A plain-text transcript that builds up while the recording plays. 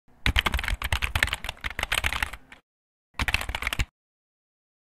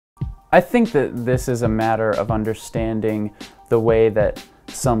I think that this is a matter of understanding the way that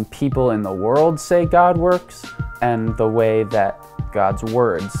some people in the world say God works and the way that God's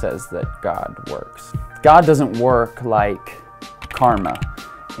word says that God works. God doesn't work like karma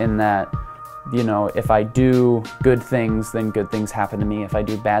in that, you know, if I do good things, then good things happen to me. If I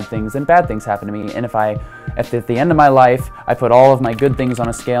do bad things, then bad things happen to me. And if at the end of my life, I put all of my good things on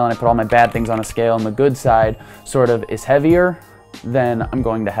a scale and I put all my bad things on a scale and the good side sort of is heavier, then I'm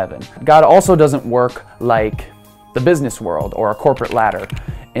going to heaven. God also doesn't work like the business world or a corporate ladder,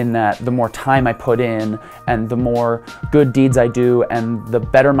 in that the more time I put in and the more good deeds I do and the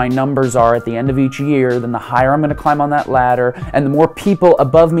better my numbers are at the end of each year, then the higher I'm going to climb on that ladder, and the more people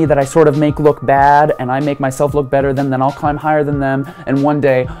above me that I sort of make look bad and I make myself look better than, then I'll climb higher than them, and one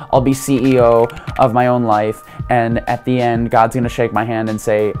day I'll be CEO of my own life, and at the end God's going to shake my hand and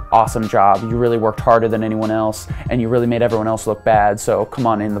say, awesome job, you really worked harder than anyone else and you really made everyone else look bad, so come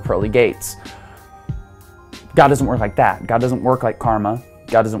on in the pearly gates. God doesn't work like that. God doesn't work like karma.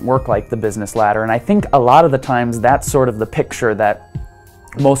 God doesn't work like the business ladder. And I think a lot of the times that's sort of the picture that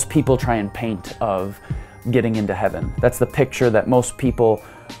most people try and paint of getting into heaven. That's the picture that most people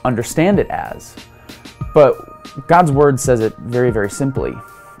understand it as. But God's word says it very, very simply.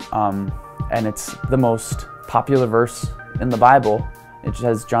 And it's the most popular verse in the Bible. It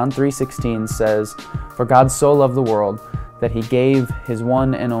says, John 3:16 says, "For God so loved the world that he gave his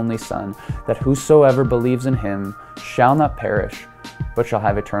one and only Son, that whosoever believes in him shall not perish, but shall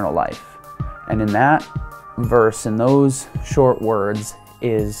have eternal life." And in that verse, in those short words,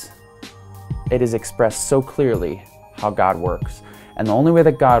 it is expressed so clearly how God works. And the only way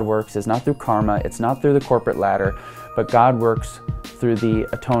that God works is not through karma, it's not through the corporate ladder, but God works through the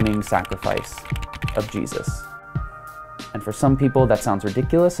atoning sacrifice of Jesus. And for some people that sounds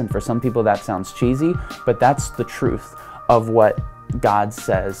ridiculous, and for some people that sounds cheesy, but that's the truth of what God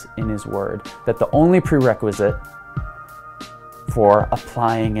says in his word, that the only prerequisite for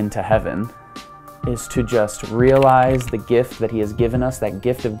applying into heaven is to just realize the gift that he has given us, that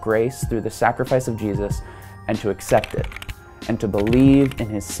gift of grace through the sacrifice of Jesus, and to accept it, and to believe in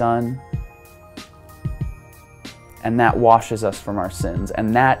his Son. And that washes us from our sins.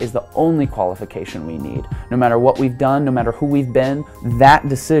 And that is the only qualification we need. No matter what we've done, no matter who we've been, that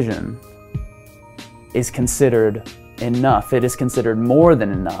decision is considered enough. It is considered more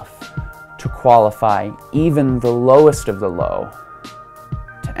than enough to qualify even the lowest of the low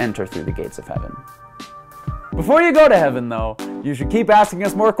to enter through the gates of heaven. Before you go to heaven, though, you should keep asking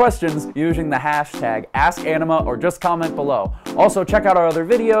us more questions using the hashtag AskAnima, or just comment below. Also, check out our other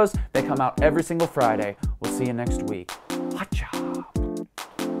videos. They come out every single Friday. We'll see you next week.